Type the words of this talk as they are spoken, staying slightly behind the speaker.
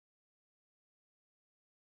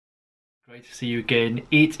Great to see you again.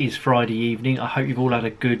 It is Friday evening. I hope you've all had a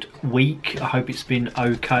good week. I hope it's been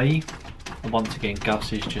okay. And once again,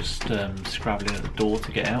 Gus is just scrabbling at the door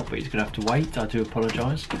to get out, but he's going to have to wait. I do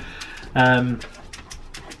apologise.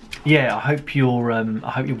 Yeah, I hope your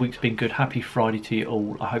week's been good. Happy Friday to you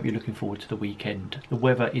all. I hope you're looking forward to the weekend. The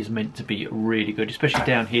weather is meant to be really good, especially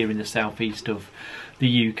down here in the southeast of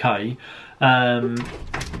the UK.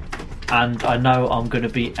 And I know I'm going to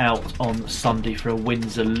be out on Sunday for a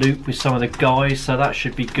Windsor Loop with some of the guys, so that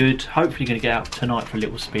should be good. Hopefully going to get out tonight for a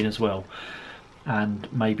little spin as well,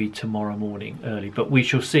 and maybe tomorrow morning early, but we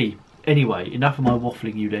shall see. Anyway, enough of my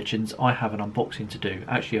waffling, you legends. I have an unboxing to do.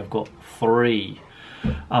 Actually, I've got 3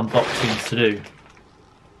 unboxings to do.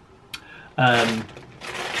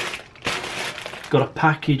 Got a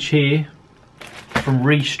package here from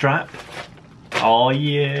Restrap. Oh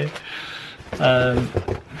yeah.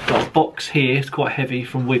 Got a box here, it's quite heavy,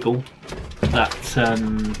 from Wiggle. That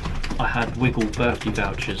I had Wiggle birthday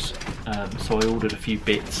vouchers, so I ordered a few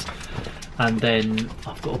bits. And then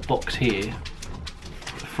I've got a box here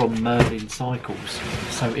from Merlin Cycles.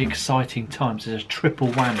 So exciting times. There's a triple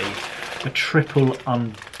whammy, a triple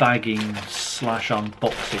unbagging slash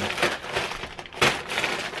unboxing.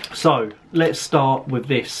 So let's start with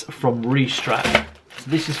this from Restrap. So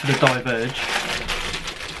this is for the Diverge.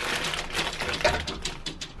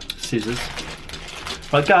 Scissors.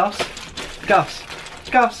 Right, Gus.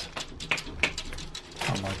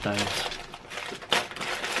 Oh my days.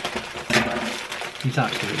 He's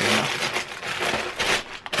absolutely nuts.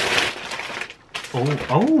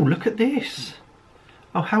 Oh, look at this.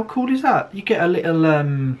 Oh, how cool is that? You get a little, look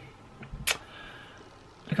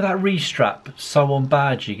at that Restrap sew on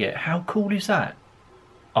badge you get. How cool is that?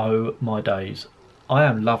 Oh my days. I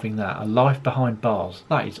am loving that. A life behind bars.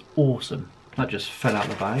 That is awesome. That just fell out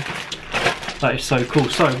of the bag. That is so cool.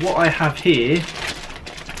 So what I have here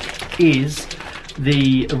is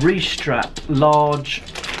the Restrap large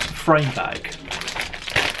frame bag.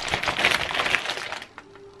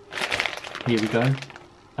 Here we go.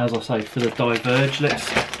 As I say, for the Diverge,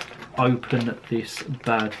 let's open this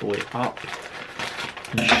bad boy up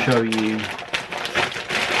and show you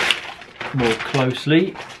more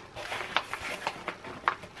closely.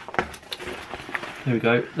 There we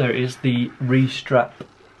go, there it is, the Restrap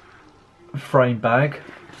frame bag.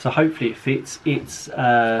 So hopefully it fits. It's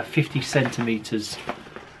 50 centimetres.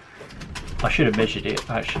 I should have measured it,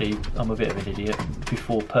 actually. I'm a bit of an idiot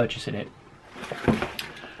before purchasing it.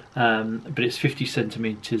 But it's 50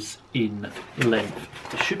 centimetres in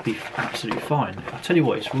length. It should be absolutely fine. I'll tell you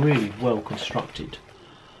what, it's really well constructed.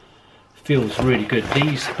 Feels really good.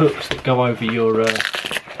 These hooks that go over your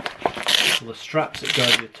the straps that go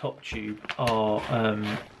over your top tube are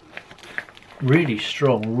really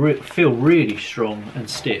strong, feel really strong and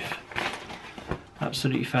stiff.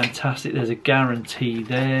 Absolutely fantastic. There's a guarantee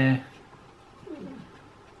there.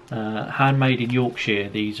 Handmade in Yorkshire,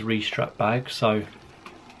 these Restrap bags, so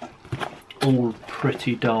all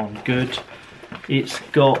pretty darn good. It's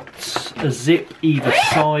got a zip either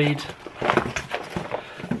side.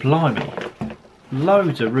 Blimey,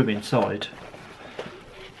 loads of room inside.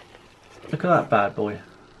 Look at that bad boy.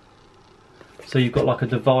 So you've got like a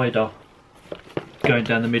divider going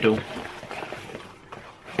down the middle.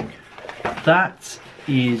 That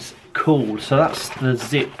is cool. So that's the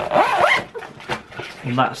zip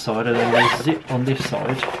on that side, and then there's zip on this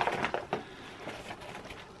side.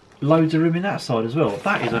 Loads of room in that side as well.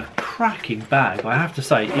 That is a cracking bag, I have to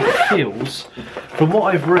say. It feels, from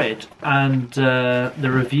what I've read and the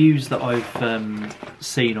reviews that I've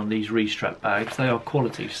seen on these Restrap bags, they are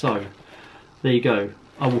quality. So there you go.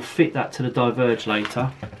 I will fit that to the Diverge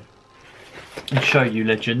later and show you,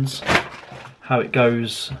 legends, how it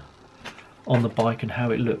goes on the bike and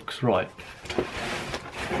how it looks. Right,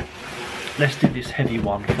 let's do this heavy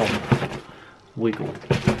one from Wiggle.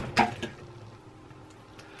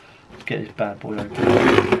 Let's get this bad boy open.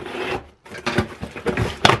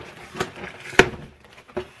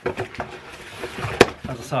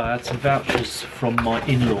 As I say, I had some vouchers from my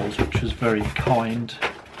in-laws, which was very kind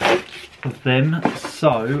of them.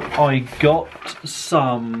 So I got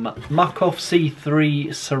some Muc-Off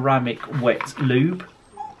C3 ceramic wet lube.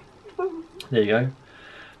 There you go.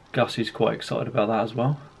 Gus is quite excited about that as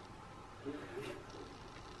well.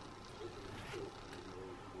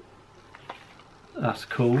 That's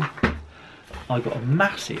cool. I got a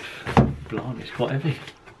massive, blimey, it's quite heavy,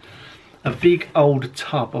 a big old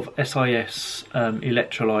tub of SIS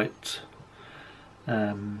electrolyte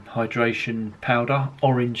hydration powder,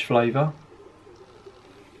 orange flavour.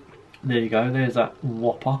 There you go, there's that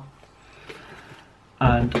whopper.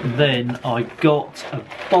 And then I got a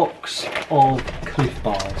box of Cliff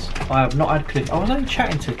Bars. I have not had Cliff. I was only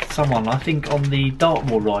chatting to someone, I think on the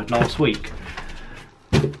Dartmoor ride last week,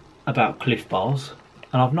 about Cliff Bars.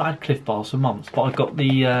 And I've not had Cliff Bars for months, but I got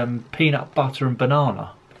the peanut butter and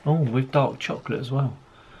banana. Oh, with dark chocolate as well.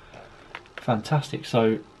 Fantastic.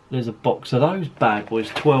 So there's a box of those bad boys,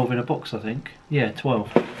 12 in a box I think. Yeah,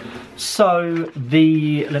 12. So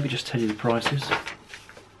let me just tell you the prices.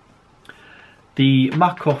 The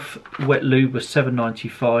Muck Off wet lube was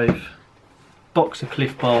 £7.95. Box of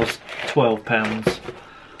Cliff Bars, £12.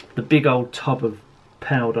 The big old tub of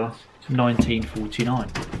powder,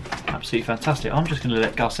 £19.49. Absolutely fantastic. I'm just going to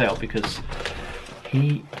let Gus out because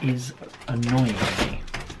he is annoying me.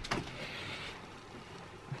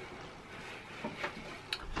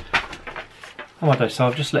 Oh my days, so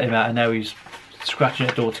I've just let him out and now he's scratching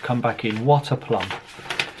at the door to come back in. What a plum.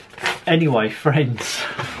 Anyway, friends,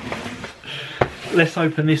 let's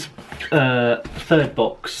open this third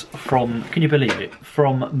box from, can you believe it,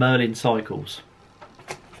 from Merlin Cycles.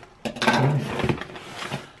 Ooh.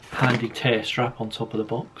 Handy tear strap on top of the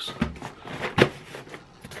box.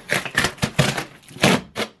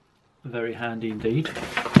 Very handy indeed.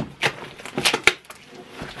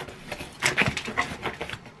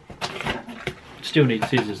 Still need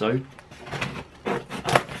scissors though,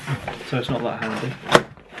 so it's not that handy.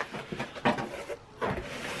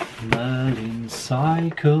 Merlin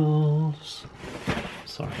Cycles.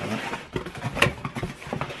 Sorry about that.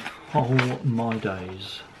 Oh my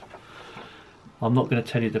days. I'm not going to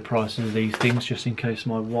tell you the prices of these things just in case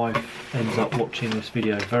my wife ends up watching this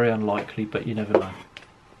video. Very unlikely, but you never know.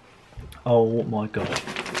 Oh my god.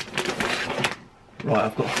 Right,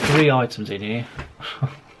 I've got 3 items in here.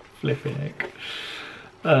 Flipping heck.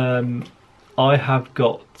 I have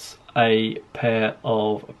got a pair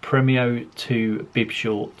of Premio 2 bib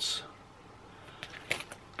shorts.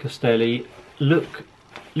 Castelli. Look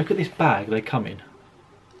at this bag they come in.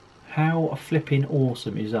 How flipping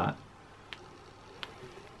awesome is that?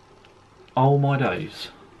 Oh my days.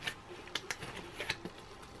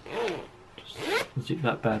 Just zip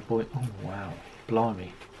that bad boy. Oh wow.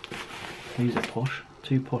 Blimey. These are posh.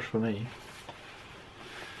 Too posh for me.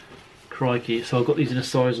 Crikey. So I've got these in a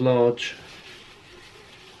size large.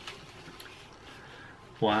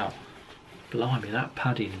 Wow. Blimey, that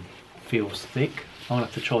padding feels thick. I'll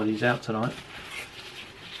have to try these out tonight.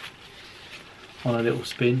 On a little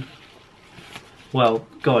spin. Well,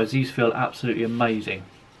 guys, these feel absolutely amazing.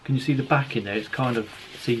 Can you see the back in there? It's kind of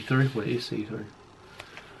see-through. Well, it is see-through.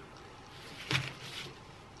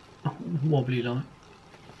 Oh, wobbly like.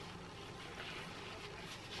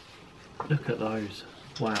 Look at those.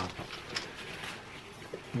 Wow.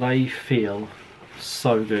 They feel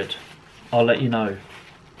so good. I'll let you know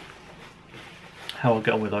how I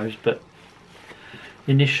get on with those, but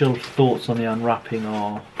initial thoughts on the unwrapping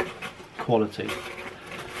are quality.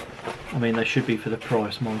 I mean, they should be for the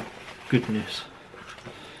price, my goodness.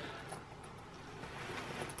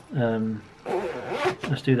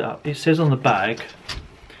 Let's do that up. It says on the bag,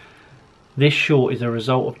 this short is a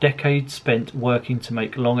result of decades spent working to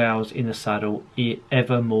make long hours in the saddle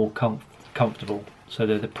ever more comfortable. So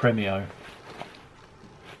they're the Premio.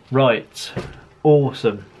 Right,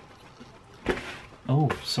 awesome. Oh,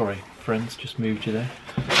 sorry, friends, just moved you there.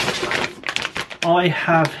 I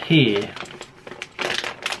have here,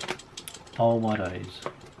 oh my days,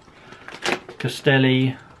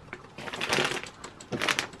 Castelli.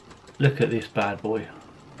 Look at this bad boy.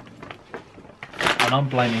 And I'm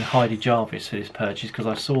blaming Heidi Jarvis for this purchase because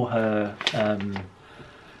I saw her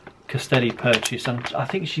Castelli purchase, and I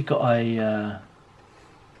think she got a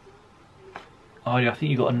I think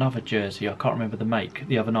you got another jersey, I can't remember the make,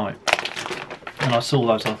 the other night. And I saw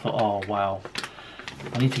those and I thought, oh wow,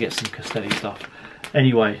 I need to get some Castelli stuff.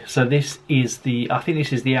 Anyway, so this is the, I think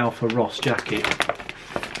this is the Alpha Ross jacket.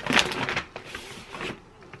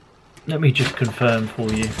 Let me just confirm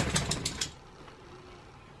for you.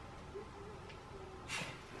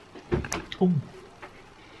 Ooh.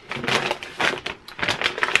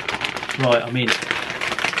 Right, I'm in.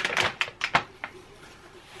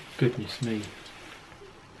 Goodness me.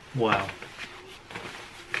 Wow.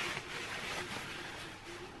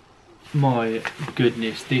 My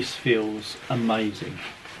goodness, this feels amazing.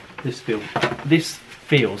 This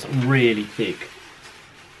feels really thick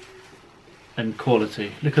and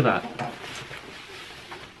quality. Look at that.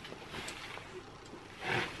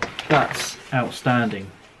 That's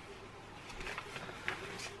outstanding.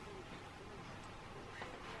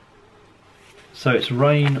 So it's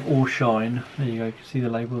rain or shine. There you go, you can see the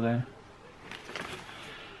label there.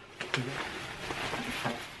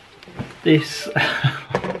 This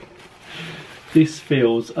This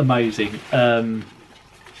feels amazing.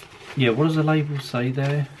 Yeah, what does the label say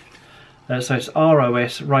there? So it's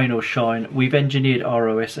ROS, rain or shine. We've engineered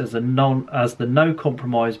ROS as the no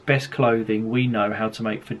compromise best clothing we know how to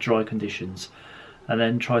make for dry conditions, and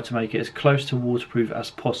then try to make it as close to waterproof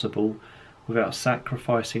as possible without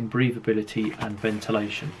sacrificing breathability and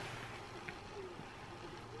ventilation.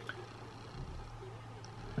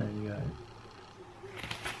 There you go.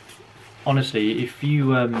 Honestly, if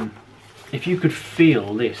you could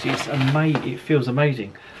feel this, it's it feels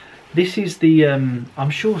amazing. This is the, I'm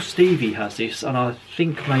sure Stevie has this, and I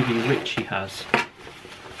think maybe Richie has.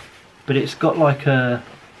 But it's got like an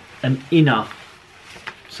inner,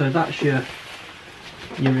 so that's your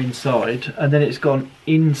inside, and then it's gone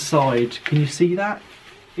inside. Can you see that?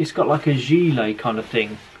 It's got like a gilet kind of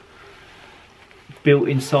thing built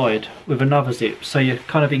inside with another zip, so you're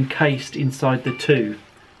kind of encased inside the two.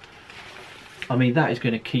 I mean, that is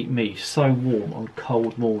going to keep me so warm on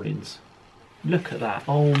cold mornings. Look at that.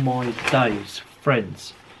 Oh my days,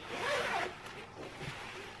 friends.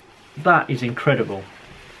 That is incredible.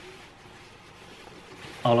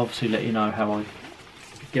 I'll obviously let you know how I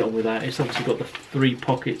get on with that. It's obviously got the 3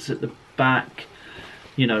 pockets at the back,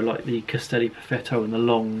 you know, like the Castelli Perfetto and the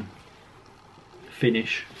long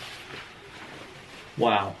finish.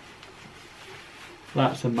 Wow.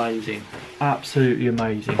 That's amazing. Absolutely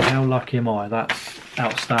amazing. How lucky am I? That's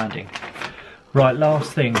outstanding. Right,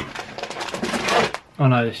 last thing. I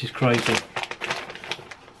know this is crazy.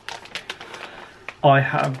 I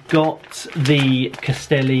have got the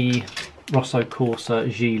Castelli Rosso Corsa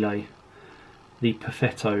Gilet, the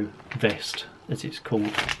Perfetto vest as it's called,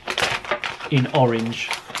 in orange.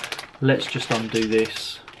 Let's just undo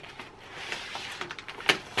this.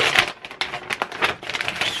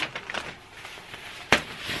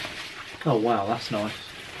 Oh wow, that's nice.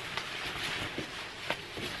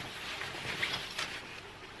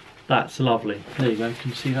 That's lovely. There you go,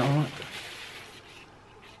 can you see that all right?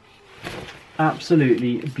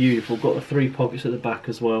 Absolutely beautiful. Got the 3 pockets at the back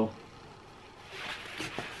as well.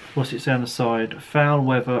 What's it say on the side? Foul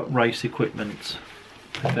weather race equipment.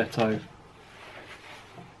 Perfetto.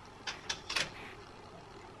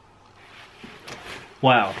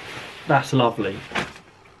 Wow, that's lovely.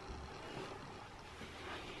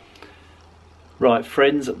 Right,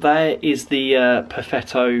 friends, there is the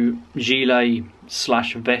Perfetto gilet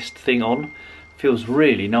 / vest thing on. Feels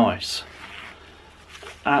really nice.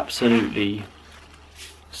 Absolutely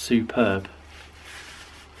superb.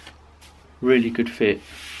 Really good fit.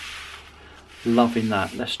 Loving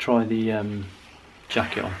that. Let's try the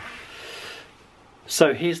jacket on.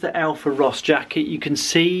 So here's the Alfa Ross jacket. You can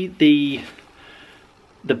see the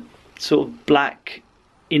sort of black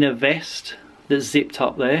inner vest that's zipped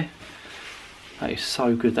up there. That is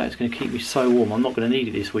so good. That is going to keep me so warm. I'm not going to need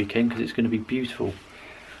it this weekend because it's going to be beautiful.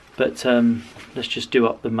 But let's just do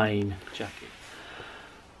up the main jacket.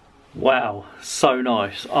 Wow, so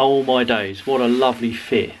nice. Oh my days, what a lovely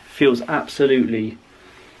fit. Feels absolutely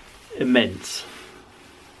immense.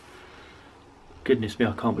 Goodness me,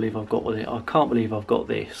 I can't believe I've got it. I can't believe I've got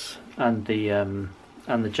this and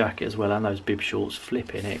the jacket as well, and those bib shorts.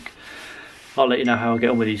 Flipping heck. I'll let you know how I get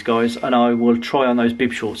on with these guys, and I will try on those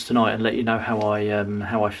bib shorts tonight and let you know how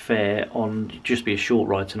I fare on. Just be a short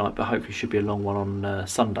ride tonight, but hopefully should be a long one on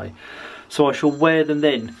Sunday. So I shall wear them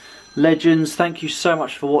then. Legends, thank you so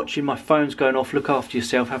much for watching. My phone's going off. Look after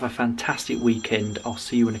yourself. Have a fantastic weekend. I'll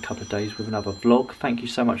see you in a couple of days with another vlog. Thank you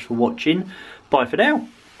so much for watching. Bye for now.